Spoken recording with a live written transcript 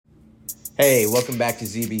Hey, welcome back to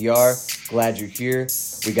ZBR. Glad you're here.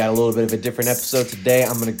 We got a little bit of a different episode today.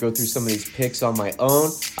 I'm going to go through some of these picks on my own.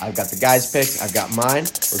 I've got the guys' picks. I've got mine.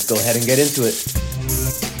 Let's go ahead and get into it.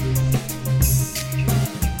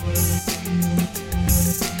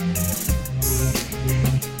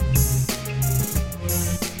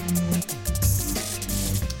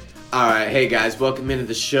 Alright, hey guys, welcome into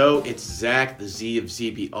the show. It's Zach, the Z of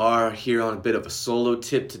ZBR, here on a bit of a solo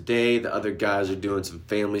tip today. The other guys are doing some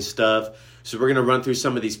family stuff. So we're going to run through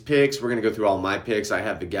some of these picks. We're going to go through all my picks. I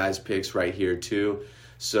have the guys' picks right here too.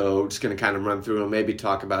 So we're just going to kind of run through them, maybe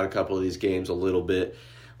talk about a couple of these games a little bit.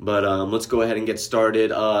 But let's go ahead and get started.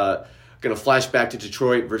 Going to flash back to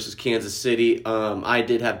Detroit versus Kansas City. I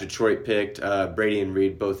did have Detroit picked. Brady and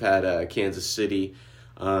Reed both had Kansas City.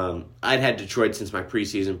 I'd had Detroit since my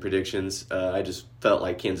preseason predictions. I just felt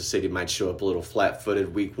like Kansas City might show up a little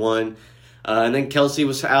flat-footed week one. And then Kelsey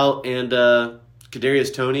was out, and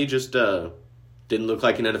Kadarius Toney just didn't look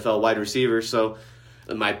like an NFL wide receiver, so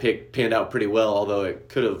my pick panned out pretty well, although it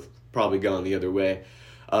could have probably gone the other way.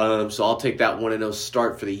 So I'll take that 1-0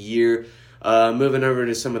 start for the year. Moving over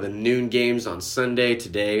to some of the noon games on Sunday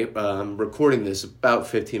today. I'm recording this about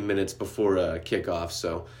 15 minutes before kickoff,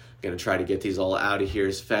 so going to try to get these all out of here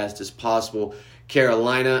as fast as possible.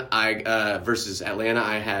 Carolina versus Atlanta.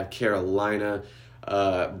 I have Carolina.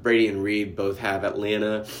 Brady and Reed both have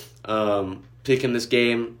Atlanta. Picking this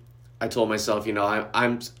game, I told myself,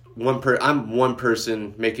 I'm one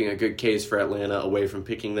person making a good case for Atlanta away from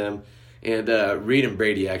picking them. And Reed and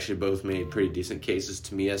Brady actually both made pretty decent cases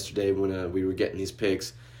to me yesterday when we were getting these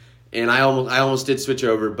picks. And I almost did switch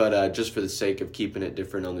over, but just for the sake of keeping it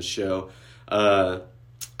different on the show,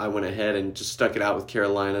 I went ahead and just stuck it out with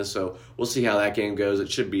Carolina, so we'll see how that game goes.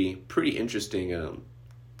 It should be pretty interesting.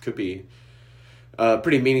 Could be a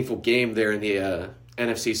pretty meaningful game there in the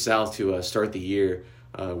NFC South to start the year,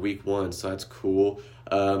 week one, so that's cool.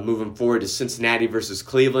 Moving forward to Cincinnati versus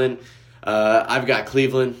Cleveland. I've got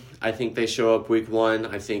Cleveland. I think they show up week one.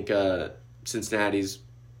 I think Cincinnati's,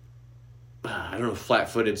 I don't know if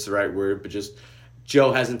flat-footed's the right word, but just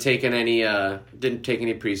Joe hasn't taken didn't take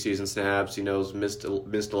any preseason snaps. Missed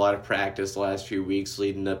a lot of practice the last few weeks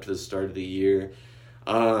leading up to the start of the year.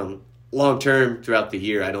 Long term throughout the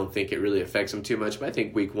year, I don't think it really affects him too much. But I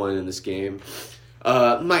think week one in this game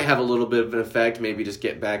might have a little bit of an effect. Maybe just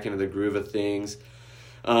get back into the groove of things.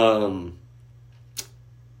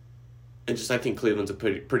 I think Cleveland's a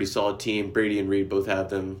pretty solid team. Brady and Reed both have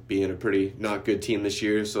them being a pretty not good team this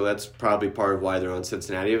year, so that's probably part of why they're on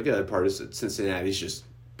Cincinnati. The other part is that Cincinnati's just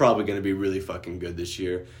probably going to be really fucking good this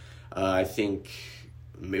year. I think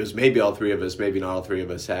it was maybe all three of us, maybe not all three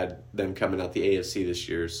of us, had them coming out the AFC this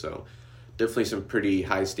year, so definitely some pretty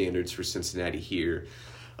high standards for Cincinnati here.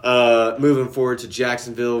 Moving forward to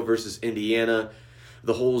Jacksonville versus Indiana.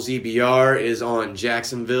 The whole ZBR is on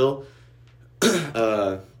Jacksonville.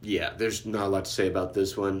 Yeah, there's not a lot to say about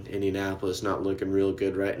this one. Indianapolis not looking real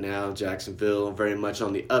good right now. Jacksonville very much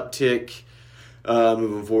on the uptick.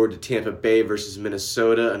 Moving forward to Tampa Bay versus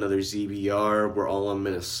Minnesota, another ZBR. We're all on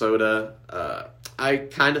Minnesota. I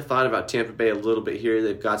kind of thought about Tampa Bay a little bit here.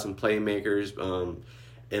 They've got some playmakers,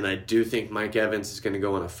 and I do think Mike Evans is going to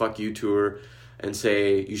go on a fuck you tour and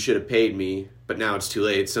say, you should have paid me, but now it's too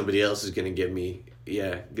late. Somebody else is going to give me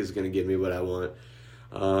what I want.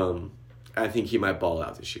 I think he might ball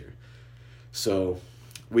out this year. So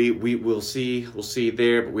we'll see. We'll see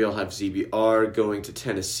there, but we all have ZBR going to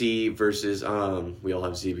Tennessee versus we all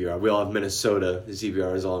have ZBR. We all have Minnesota. The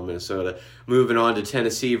ZBR is all in Minnesota. Moving on to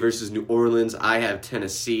Tennessee versus New Orleans. I have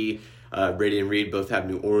Tennessee. Brady and Reed both have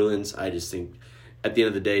New Orleans. I just think at the end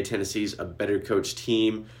of the day, Tennessee's a better coached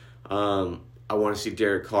team. I want to see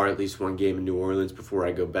Derek Carr at least one game in New Orleans before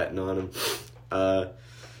I go betting on him.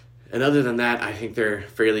 And other than that, I think they're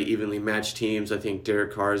fairly evenly matched teams. I think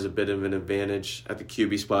Derek Carr is a bit of an advantage at the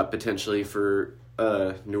QB spot potentially for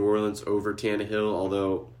New Orleans over Tannehill,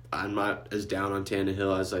 although I'm not as down on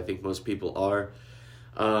Tannehill as I think most people are.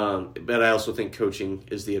 But I also think coaching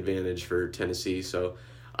is the advantage for Tennessee, so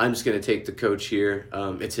I'm just going to take the coach here.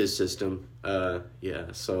 It's his system.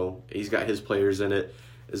 So he's got his players in it,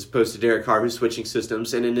 as opposed to Derek Carr, who's switching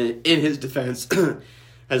systems. And in his defense,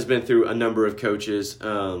 has been through a number of coaches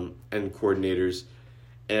and coordinators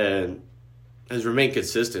and has remained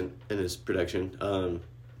consistent in his production.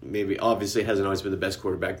 Maybe obviously hasn't always been the best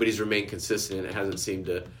quarterback, but he's remained consistent. It hasn't seemed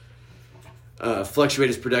to fluctuate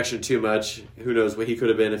his production too much. Who knows what he could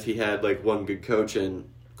have been if he had like one good coach and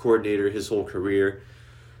coordinator his whole career.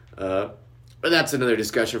 But that's another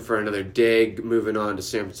discussion for another day. Moving on to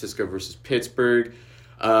San Francisco versus Pittsburgh.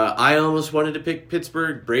 I almost wanted to pick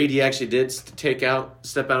Pittsburgh. Brady actually did step out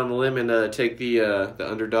on the limb and take the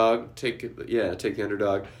underdog. Take the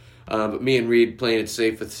underdog. But me and Reed playing it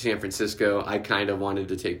safe with San Francisco. I kind of wanted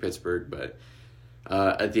to take Pittsburgh, but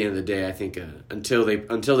at the end of the day, I think until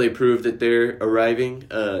they prove that they're arriving,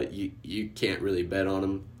 you can't really bet on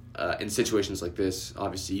them in situations like this.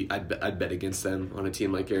 Obviously, I'd bet against them on a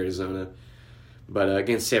team like Arizona, but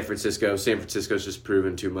against San Francisco's just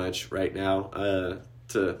proven too much right now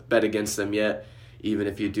to bet against them yet. Even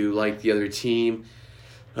if you do like the other team.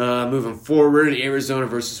 Moving forward, Arizona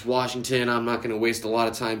versus Washington. I'm not going to waste a lot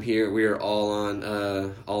of time here. We are all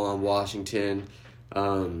on Washington.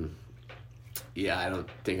 I don't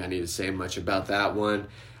think I need to say much about that one.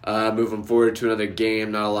 Moving forward to another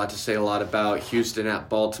game, not a lot to say a lot about. Houston at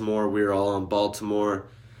Baltimore. We're all on Baltimore.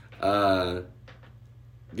 The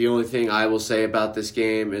only thing I will say about this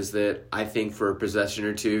game is that I think for a possession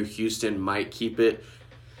or two, Houston might keep it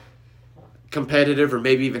competitive or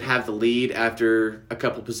maybe even have the lead after a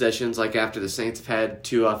couple possessions. Like after the Saints have had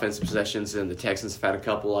 2 offensive possessions and the Texans have had a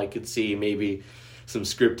couple, I could see maybe some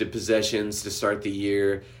scripted possessions to start the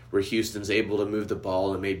year where Houston's able to move the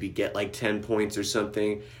ball and maybe get like 10 points or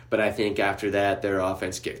something. But I think after that, their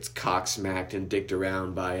offense gets cock-smacked and dicked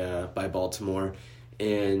around by Baltimore.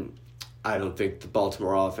 And I don't think the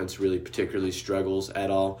Baltimore offense really particularly struggles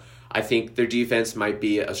at all. I think their defense might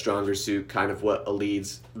be a stronger suit, kind of what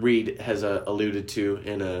Reed has alluded to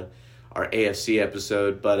in our AFC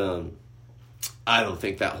episode. But I don't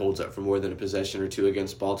think that holds up for more than a possession or two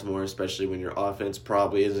against Baltimore, especially when your offense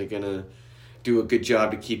probably isn't going to do a good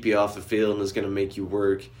job to keep you off the field and is going to make you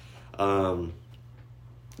work. I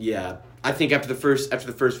think after the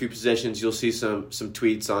first few possessions, you'll see some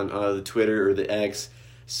tweets on the Twitter or the X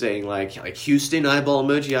saying like Houston eyeball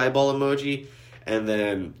emoji, and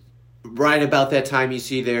then right about that time you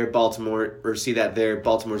see Baltimore's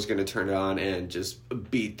going to turn it on and just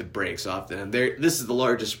beat the brakes off them. This is the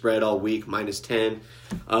largest spread all week, -10.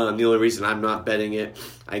 The only reason I'm not betting it,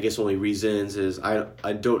 I guess only reasons, is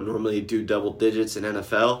I don't normally do double digits in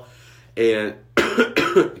NFL, and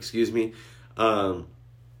excuse me,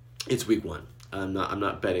 it's week 1. I'm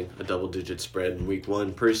not betting a double digit spread in week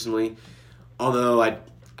 1 personally, although I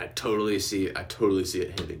totally see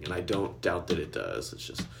it hitting, and I don't doubt that it does. It's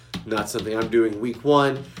just not something I'm doing week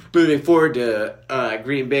 1. Moving forward to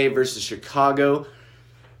Green Bay versus Chicago.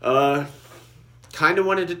 Kind of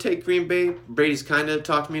wanted to take Green Bay. Brady's kind of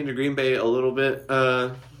talked me into Green Bay a little bit.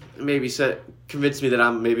 Convinced me that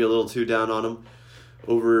I'm maybe a little too down on him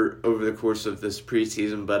over the course of this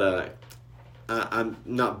preseason, but I'm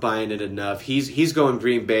not buying it enough. He's going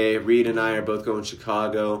Green Bay. Reed and I are both going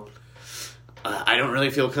Chicago. I don't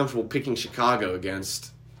really feel comfortable picking Chicago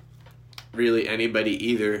against really anybody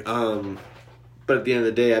either. But at the end of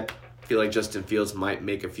the day, I feel like Justin Fields might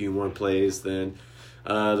make a few more plays than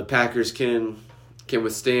the Packers can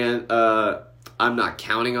withstand. I'm not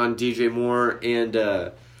counting on DJ Moore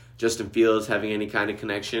and Justin Fields having any kind of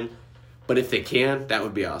connection. But if they can, that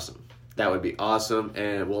would be awesome.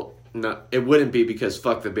 And it wouldn't be because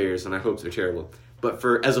fuck the Bears, and I hope they're terrible. But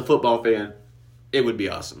as a football fan, it would be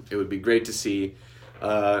awesome. It would be great to see,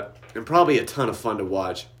 and probably a ton of fun to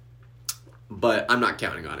watch. But I'm not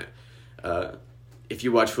counting on it. If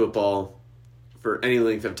you watch football for any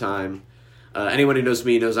length of time, anyone who knows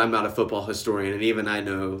me knows I'm not a football historian, and even I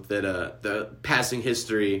know that the passing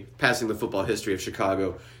the football history of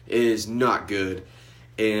Chicago is not good,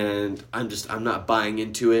 and I'm not buying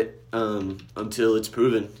into it until it's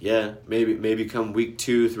proven. Yeah, maybe come week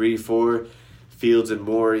 2, 3, 4. Fields and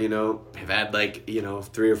Moore, have had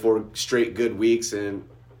 3 or 4 straight good weeks, and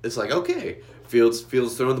it's like, okay, Fields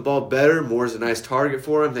throwing the ball better, Moore's a nice target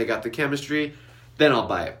for him, they got the chemistry, then I'll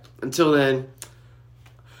buy it. Until then,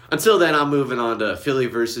 I'm moving on to Philly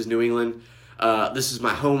versus New England. This is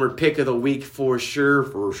my homer pick of the week for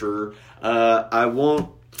sure. I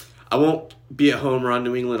won't be a homer on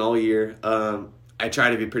New England all year. I try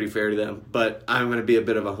to be pretty fair to them, but I'm going to be a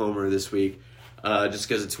bit of a homer this week. Just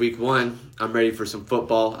because it's week 1, I'm ready for some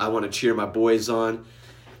football. I want to cheer my boys on.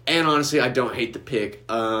 And honestly, I don't hate the pick.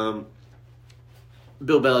 Bill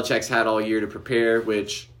Belichick's had all year to prepare,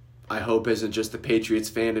 which I hope isn't just the Patriots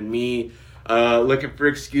fan and me looking for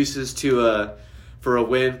excuses for a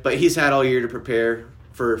win. But he's had all year to prepare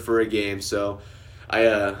for a game. So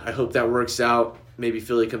I hope that works out. Maybe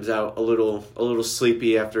Philly comes out a little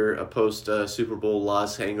sleepy after a post Super Bowl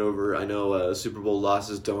loss hangover. I know Super Bowl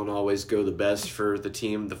losses don't always go the best for the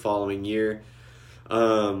team the following year.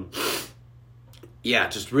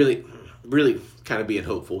 Just really, really kind of being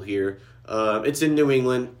hopeful here. It's in New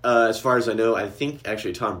England. As far as I know, I think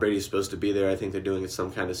actually Tom Brady's supposed to be there. I think they're doing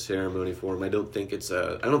some kind of ceremony for him. I don't think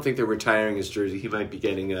they're retiring his jersey. He might be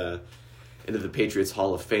getting into the Patriots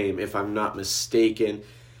Hall of Fame, if I'm not mistaken.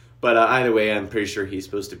 But either way, I'm pretty sure he's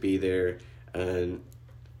supposed to be there. And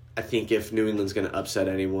I think if New England's going to upset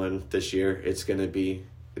anyone this year, it's going to be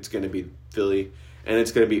Philly, and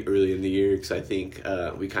it's going to be early in the year because I think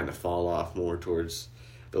we kind of fall off more towards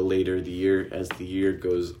the later the year as the year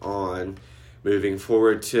goes on. Moving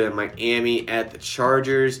forward to Miami at the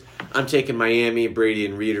Chargers. I'm taking Miami. Brady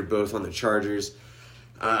and Reed are both on the Chargers.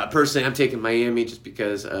 Personally, I'm taking Miami just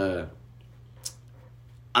because I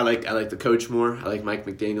like the coach more. I like Mike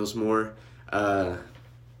McDaniels more.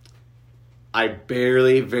 I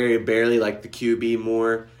very barely like the QB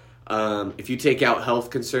more. If you take out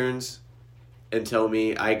health concerns and tell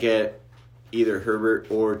me I get either Herbert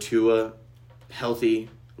or Tua healthy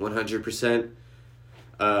 100%,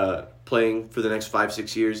 playing for the next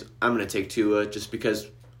 5-6 years, I'm going to take Tua just because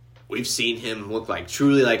we've seen him look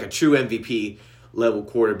truly like a true MVP level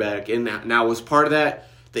quarterback. And now was part of that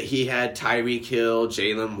he had Tyreek Hill,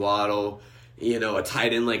 Jalen Waddle, a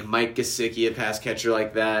tight end like Mike Gesicki, a pass catcher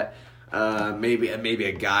like that. Maybe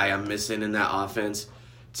a guy I'm missing in that offense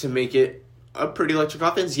to make it a pretty electric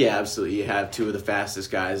offense. Yeah, absolutely. You have two of the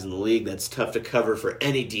fastest guys in the league. That's tough to cover for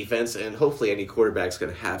any defense, and hopefully any quarterback's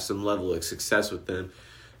going to have some level of success with them.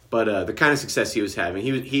 But the kind of success he was having,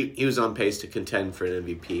 he was on pace to contend for an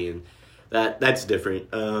MVP, and that's different.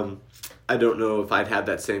 I don't know if I'd have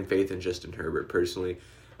that same faith in Justin Herbert personally.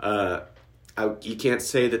 You can't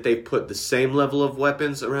say that they've put the same level of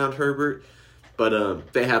weapons around Herbert,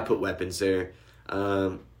 but they have put weapons there.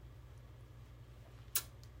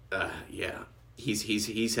 Yeah,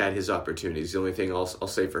 he's had his opportunities. The only thing I'll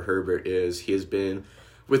say for Herbert is he has been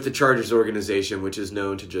with the Chargers organization, which is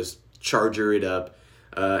known to just charger it up,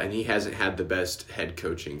 and he hasn't had the best head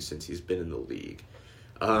coaching since he's been in the league.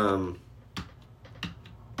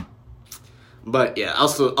 But yeah, I'll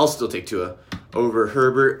still take Tua over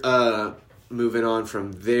Herbert. Moving on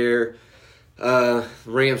from there,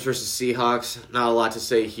 Rams versus Seahawks. Not a lot to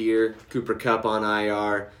say here. Cooper Kupp on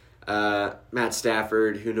IR. Matt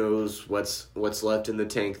Stafford, who knows what's left in the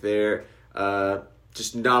tank there.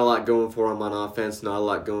 Just not a lot going for him on offense, not a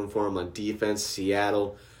lot going for him on defense.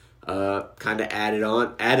 Seattle kind of added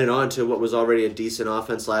on to what was already a decent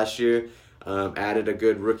offense last year. Added a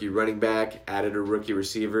good rookie running back, added a rookie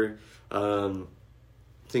receiver.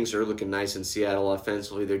 Things are looking nice in Seattle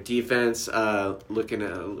offensively. Their defense, let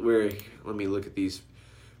me look at these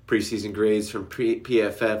preseason grades from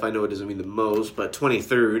PFF. I know it doesn't mean the most, but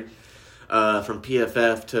 23rd from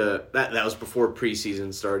PFF to that was before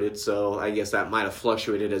preseason started, so I guess that might have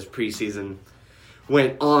fluctuated as preseason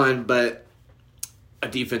went on, but a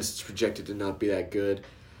defense is projected to not be that good.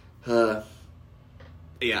 As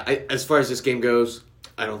far as this game goes,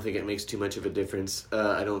 I don't think it makes too much of a difference.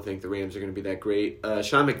 I don't think the Rams are going to be that great.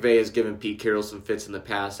 Sean McVay has given Pete Carroll some fits in the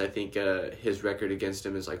past. I think his record against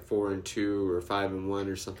him is like 4-2 or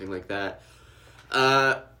 5-1 or something like that.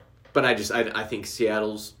 But I think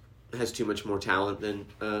Seattle's has too much more talent than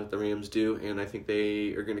the Rams do, and I think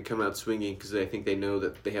they are going to come out swinging because I think they know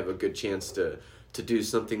that they have a good chance to do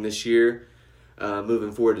something this year.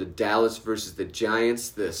 Moving forward to Dallas versus the Giants,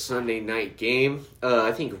 the Sunday night game.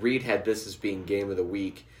 I think Reed had this as being game of the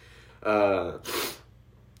week. They're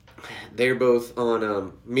both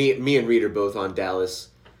on. Me and Reed are both on Dallas.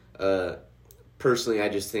 Personally, I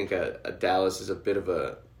just think a Dallas is a bit of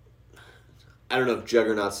a. I don't know if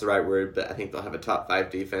juggernaut's the right word, but I think they'll have a top 5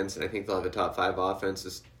 defense, and I think they'll have a top 5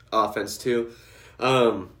 offense too.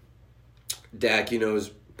 Dak, is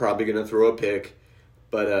probably going to throw a pick.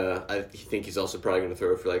 But I think he's also probably going to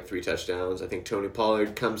throw for like 3 touchdowns. I think Tony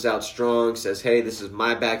Pollard comes out strong, says, hey, this is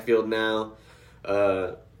my backfield now.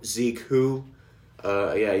 Zeke who?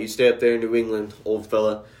 You stay up there in New England, old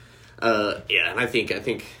fella. And I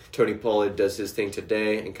think Tony Pollard does his thing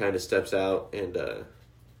today and kind of steps out and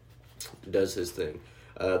does his thing.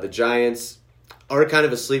 The Giants are kind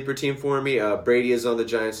of a sleeper team for me. Brady is on the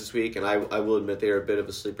Giants this week, and I will admit they are a bit of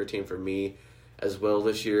a sleeper team for me as well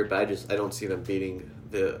this year, but I don't see them beating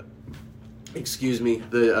the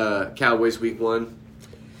Cowboys week 1.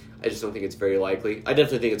 I just don't think it's very likely. I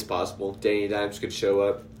definitely think it's possible. Danny Dimes could show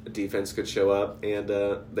up, a defense could show up, and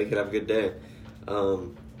they could have a good day.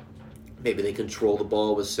 Maybe they control the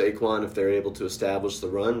ball with Saquon if they're able to establish the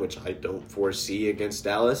run, which I don't foresee against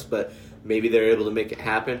Dallas, but maybe they're able to make it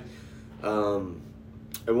happen.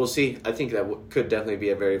 And we'll see. I think that could definitely be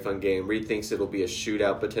a very fun game. Reed thinks it'll be a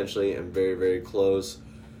shootout potentially and very, very close.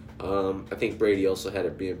 I think Brady also had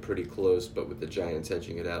it being pretty close, but with the Giants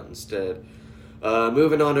edging it out instead.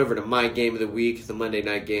 Moving on over to my game of the week, the Monday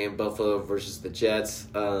night game, Buffalo versus the Jets.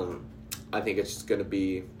 I think it's going to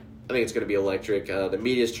be electric. The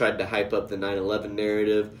media's tried to hype up the 9/11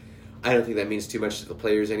 narrative. I don't think that means too much to the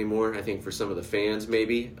players anymore. I think for some of the fans,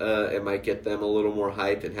 maybe it might get them a little more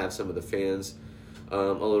hyped and have some of the fans a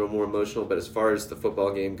little more emotional. But as far as the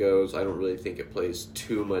football game goes, I don't really think it plays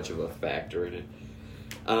too much of a factor in it.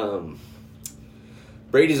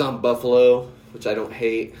 Brady's on Buffalo, which I don't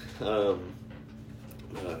hate.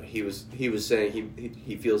 He was saying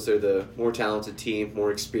he feels they're the more talented team,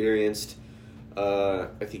 more experienced. I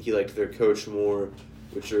think he liked their coach more,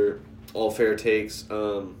 which are all fair takes.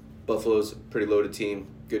 Buffalo's a pretty loaded team,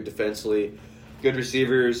 good defensively, good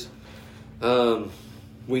receivers.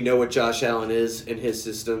 We know what Josh Allen is in his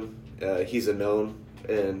system. He's a known,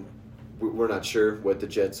 and we're not sure what the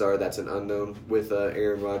Jets are. That's an unknown with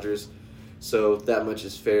Aaron Rodgers. So that much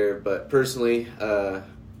is fair. But personally,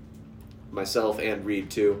 myself and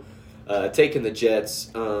Reed too, taking the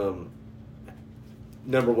Jets, number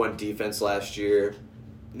one defense last year,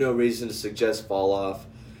 no reason to suggest fall off.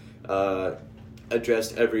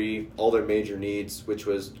 Addressed all their major needs, which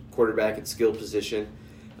was quarterback and skill position.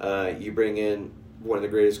 You bring in one of the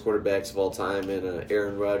greatest quarterbacks of all time in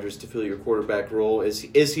Aaron Rodgers to fill your quarterback role.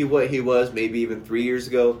 Is he what he was maybe even 3 years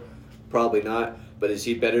ago? Probably not. But is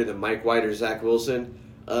he better than Mike White or Zach Wilson?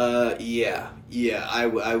 Yeah.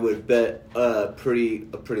 I would bet a pretty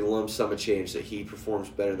lump sum of change that he performs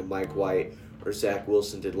better than Mike White or Zach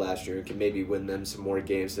Wilson did last year and can maybe win them some more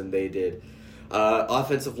games than they did.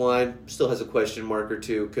 Offensive line still has a question mark or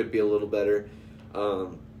two. Could be a little better.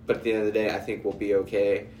 But at the end of the day, I think we'll be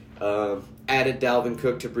okay. Added Dalvin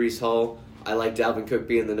Cook to Breece Hall. I like Dalvin Cook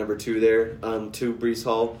being the number 2 there to Breece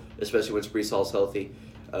Hall, especially once Breece Hall's healthy.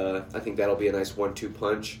 I think that'll be a nice 1-2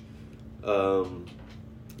 punch.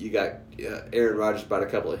 You got Aaron Rodgers brought a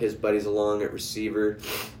couple of his buddies along at receiver.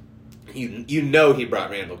 You know he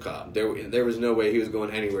brought Randall Cobb. There was no way he was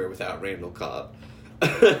going anywhere without Randall Cobb.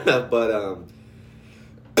 But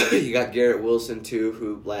you got Garrett Wilson too,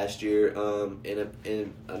 who last year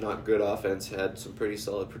in a not good offense had some pretty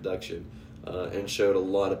solid production and showed a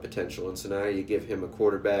lot of potential. And so now you give him a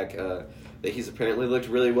quarterback that he's apparently looked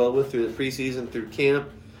really well with through the preseason, through camp.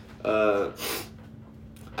 I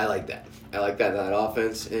like that. I like that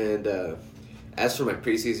offense. And as for my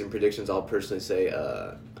preseason predictions, I'll personally say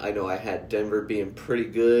I know I had Denver being pretty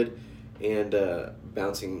good and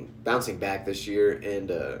bouncing back this year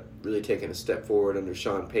and really taking a step forward under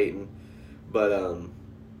Sean Payton. But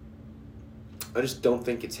I just don't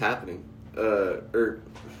think it's happening. Or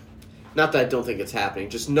not that I don't think it's happening,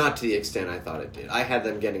 just not to the extent I thought it did. I had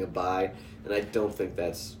them getting a bye, and I don't think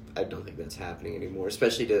that's happening anymore,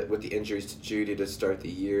 especially with the injuries to Judy to start the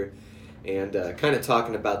year. And kind of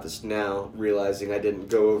talking about this now, realizing I didn't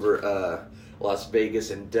go over Las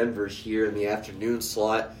Vegas and Denver here in the afternoon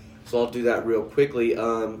slot. So I'll do that real quickly,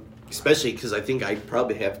 especially because I think I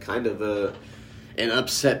probably have kind of an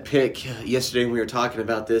upset pick. Yesterday when we were talking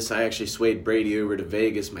about this, I actually swayed Brady over to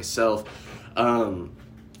Vegas myself.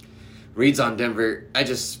 Reed's on Denver. I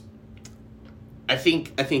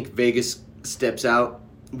think Vegas steps out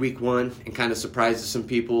week 1 and kind of surprises some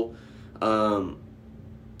people.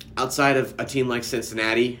 Outside of a team like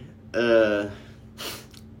Cincinnati,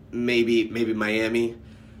 maybe Miami.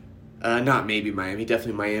 Not maybe Miami,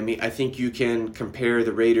 definitely Miami. I think you can compare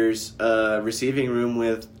the Raiders' receiving room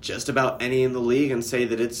with just about any in the league and say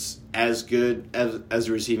that it's as good as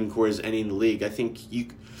a receiving core as any in the league. I think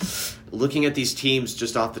looking at these teams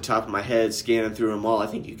just off the top of my head, scanning through them all, I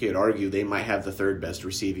think you could argue they might have the 3rd best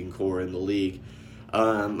receiving core in the league.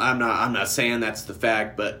 I'm not saying that's the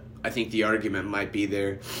fact, but I think the argument might be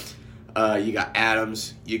there. You got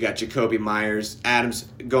Adams, you got Jacoby Myers. Adams,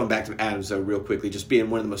 going back to Adams though real quickly, just being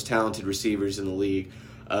one of the most talented receivers in the league.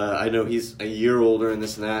 I know he's a year older and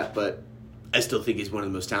this and that, but I still think he's one of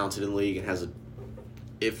the most talented in the league and has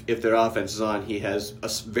if their offense is on, he has a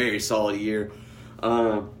very solid year.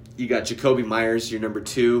 You got Jacoby Myers, your number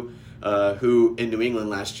 2, who in New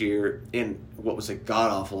England last year in what was a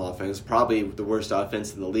god-awful offense, probably the worst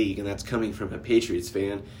offense in the league, and that's coming from a Patriots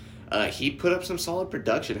fan. He put up some solid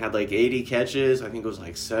production, had like 80 catches, I think it was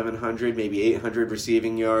like 700, maybe 800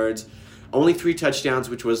 receiving yards, only 3 touchdowns,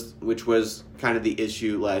 which was kind of the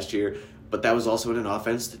issue last year, but that was also in an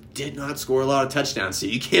offense that did not score a lot of touchdowns, so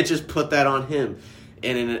you can't just put that on him.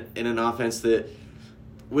 And in an offense that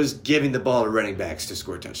was giving the ball to running backs to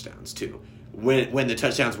score touchdowns too. When the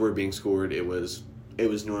touchdowns were being scored, it was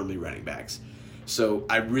normally running backs. So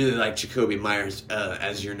I really like Jakobi Meyers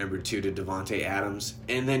as your number 2 to Davante Adams.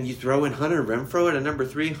 And then you throw in Hunter Renfrow at a number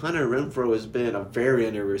 3. Hunter Renfrow has been a very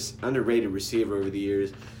underrated receiver over the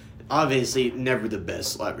years. Obviously, never the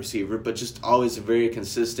best slot receiver, but just always a very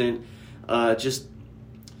consistent, just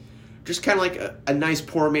kind of like a nice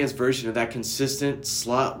poor man's version of that consistent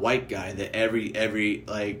slot white guy that every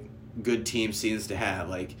like good team seems to have.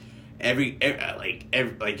 Like every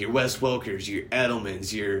your Wes Welkers, your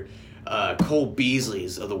Edelmans, your Cole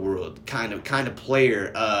Beasleys of the world kind of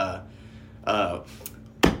player.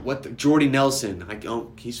 Jordy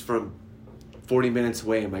Nelson? He's from 40 minutes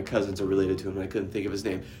away, and my cousins are related to him, and I couldn't think of his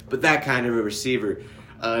name. But that kind of a receiver.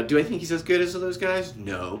 Do I think he's as good as those guys?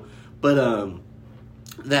 No, but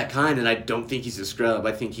that kind, and I don't think he's a scrub.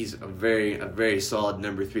 I think he's a very solid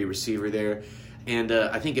number 3 receiver there. And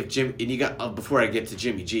I think before I get to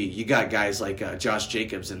Jimmy G, you got guys like Josh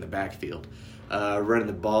Jacobs in the backfield running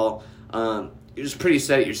the ball. You're just pretty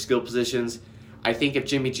set at your skill positions. I think if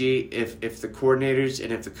Jimmy G, if the coordinators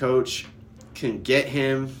and if the coach can get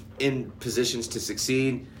him in positions to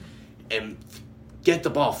succeed and get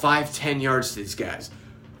the ball 5-10 yards to these guys,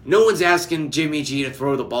 no one's asking Jimmy G to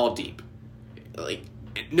throw the ball deep. Like,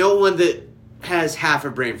 no one that has half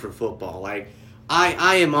a brain for football. Like,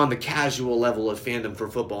 I am on the casual level of fandom for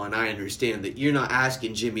football, and I understand that you're not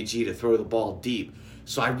asking Jimmy G to throw the ball deep.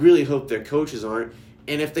 So I really hope their coaches aren't.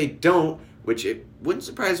 And if they don't, which it wouldn't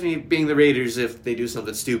surprise me being the Raiders if they do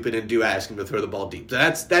something stupid and do ask him to throw the ball deep.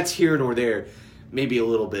 That's here nor there, maybe a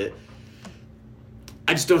little bit.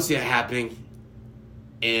 I just don't see that happening.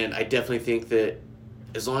 And I definitely think that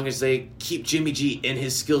as long as they keep Jimmy G in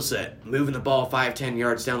his skill set, moving the ball 5-10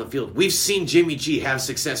 yards down the field, we've seen Jimmy G have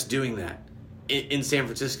success doing that in San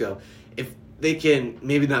Francisco. If they can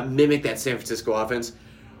maybe not mimic that San Francisco offense,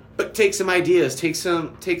 but take some ideas, take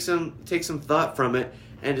some thought from it,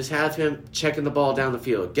 and just have him checking the ball down the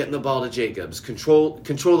field, getting the ball to Jacobs, control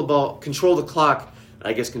the ball, control the clock,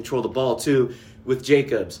 I guess control the ball too with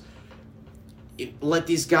Jacobs. Let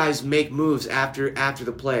these guys make moves after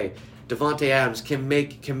the play. Davante Adams can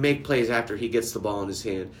make plays after he gets the ball in his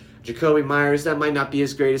hand. Jakobi Meyers, that might not be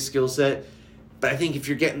his greatest skill set, but I think if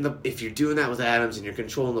you're doing that with Adams and you're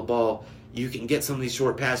controlling the ball, you can get some of these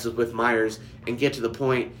short passes with Meyers and get to the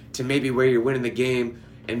point to maybe where you're winning the game,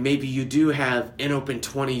 and maybe you do have an open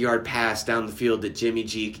 20-yard pass down the field that Jimmy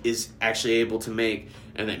G is actually able to make,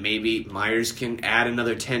 and that maybe Meyers can add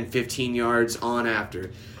another 10, 15 yards on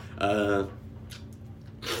after.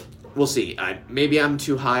 We'll see. Maybe I'm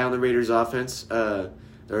too high on the Raiders' offense. There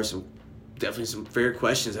are definitely some fair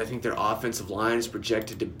questions. I think their offensive line is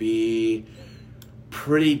projected to be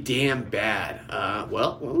pretty damn bad.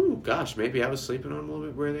 Maybe I was sleeping on them a little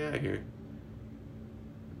bit. Where are they at here?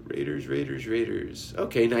 Raiders.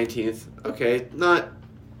 Okay, 19th. Okay, not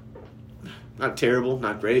terrible,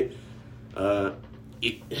 not great. I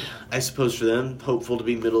suppose for them, hopeful to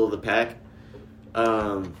be middle of the pack.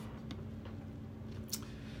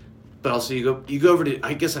 But also you go over to,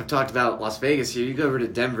 I guess I've talked about Las Vegas here, you go over to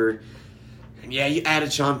Denver, and yeah, you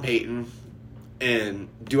added Sean Payton, and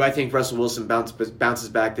do I think Russell Wilson bounces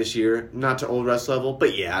back this year? Not to old Russ level,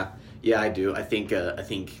 but yeah, I do.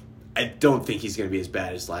 I don't think he's going to be as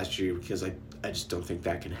bad as last year, because I just don't think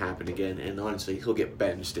that can happen again, and honestly, he'll get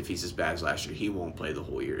benched if he's as bad as last year. He won't play the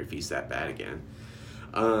whole year if he's that bad again.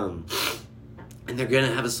 And they're going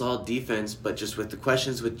to have a solid defense, but just with the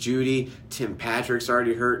questions with Judy, Tim Patrick's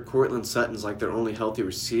already hurt, Cortland Sutton's like their only healthy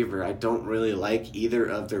receiver. I don't really like either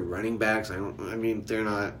of their running backs. They're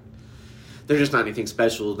just not anything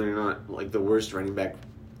special. They're not like the worst running back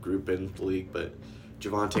group in the league, but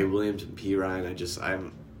Javonte Williams and P. Ryan,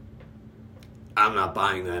 I'm not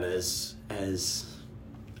buying that as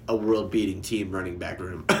a world-beating team running back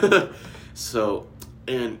room. So,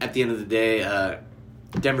 and at the end of the day,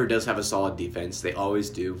 Denver does have a solid defense. They always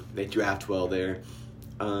do. They draft well there,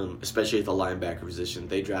 especially at the linebacker position.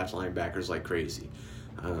 They draft linebackers like crazy.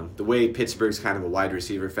 The way Pittsburgh's kind of a wide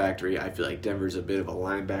receiver factory, I feel like Denver's a bit of a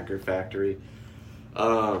linebacker factory.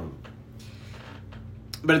 But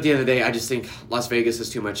at the end of the day, I just think Las Vegas is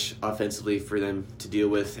too much offensively for them to deal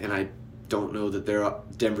with, and I don't know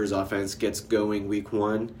that Denver's offense gets going week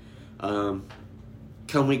 1.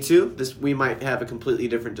 Come week 2, we might have a completely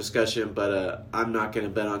different discussion, but I'm not going to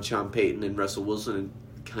bet on Sean Payton and Russell Wilson, and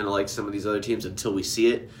kind of like some of these other teams, until we see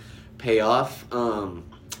it pay off. And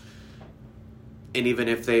even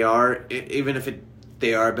if they are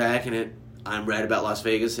back, and I'm right about Las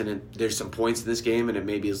Vegas, and there's some points in this game, and it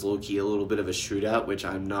maybe is low key a little bit of a shootout, which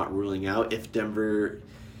I'm not ruling out. If Denver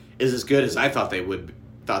is as good as I thought they would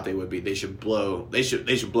be, they should blow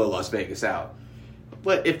Las Vegas out.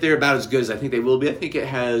 But if they're about as good as I think they will be, I think it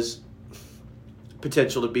has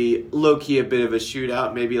potential to be low-key a bit of a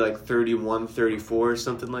shootout, maybe like 31-34 or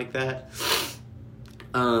something like that.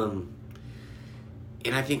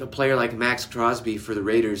 And I think a player like Max Crosby for the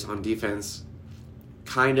Raiders on defense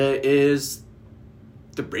kind of is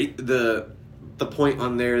the point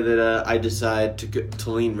on there that I decide to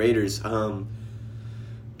lean Raiders.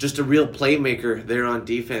 Just a real playmaker there on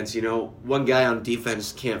defense. You know, one guy on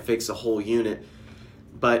defense can't fix a whole unit,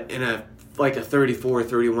 but in a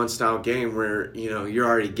 34-31 style game where, you know, you're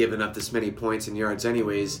already giving up this many points and yards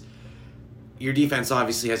anyways, your defense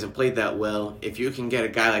obviously hasn't played that well. If you can get a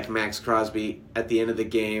guy like Max Crosby at the end of the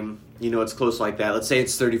game, you know, it's close like that. Let's say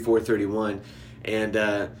it's 34-31 and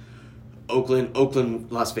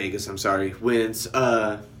Las Vegas wins.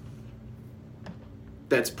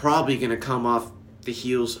 That's probably going to come off the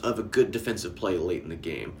heels of a good defensive play late in the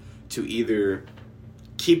game to either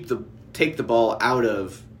take the ball out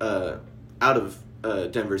of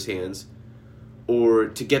Denver's hands, or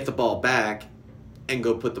to get the ball back and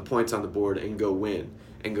go put the points on the board and go win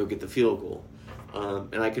and go get the field goal.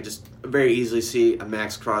 And I could just very easily see a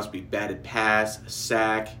Max Crosby batted pass, a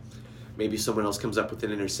sack, maybe someone else comes up with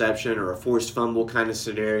an interception or a forced fumble kind of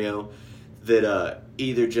scenario that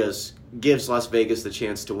either just gives Las Vegas the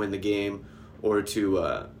chance to win the game or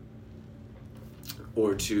to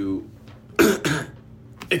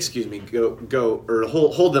excuse me, go or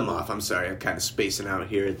hold them off. I'm sorry, I'm kind of spacing out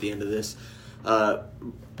here at the end of this.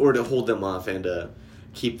 Or to hold them off and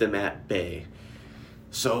keep them at bay.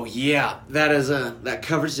 So yeah, that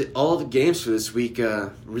covers it. All the games for this week.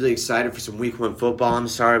 Really excited for some Week 1 football. I'm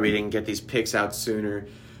sorry we didn't get these picks out sooner.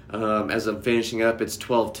 As I'm finishing up, it's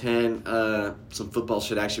 12:10. Some football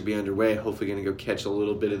should actually be underway. Hopefully going to go catch a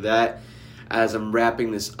little bit of that. As I'm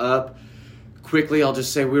wrapping this up, quickly I'll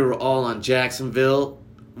just say we were all on Jacksonville,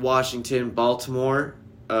 Washington, Baltimore,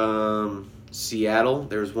 Seattle.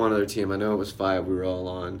 There was one other team. I know it was 5 we were all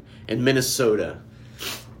on. And Minnesota.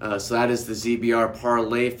 So that is the ZBR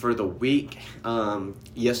parlay for the week.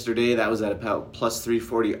 Yesterday, that was at about plus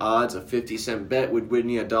 340 odds. A 50-cent bet would win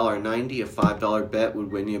you $1.90. A $5 bet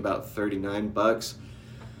would win you about $39.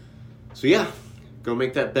 So yeah, go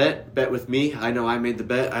make that bet. Bet with me. I know I made the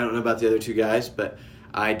bet. I don't know about the other two guys, but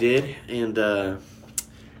I did. And yeah,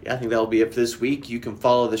 I think that'll be it for this week. You can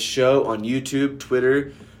follow the show on YouTube,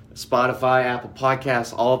 Twitter, Spotify, Apple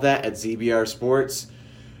Podcasts, all of that at ZBR Sports.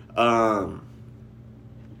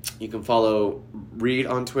 You can follow Reed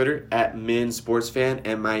on Twitter at MinSportsFan,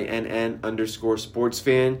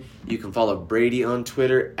 MINN_sportsfan. You can follow Brady on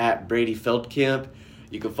Twitter at Brady Feldkamp.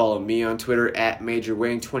 You can follow me on Twitter at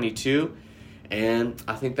MajorWayne22. And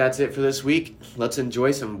I think that's it for this week. Let's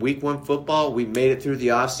enjoy some Week 1 football. We made it through the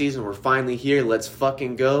offseason. We're finally here. Let's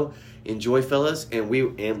fucking go. Enjoy, fellas, and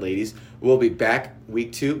ladies. We'll be back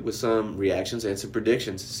Week 2 with some reactions and some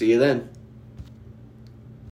predictions. See you then.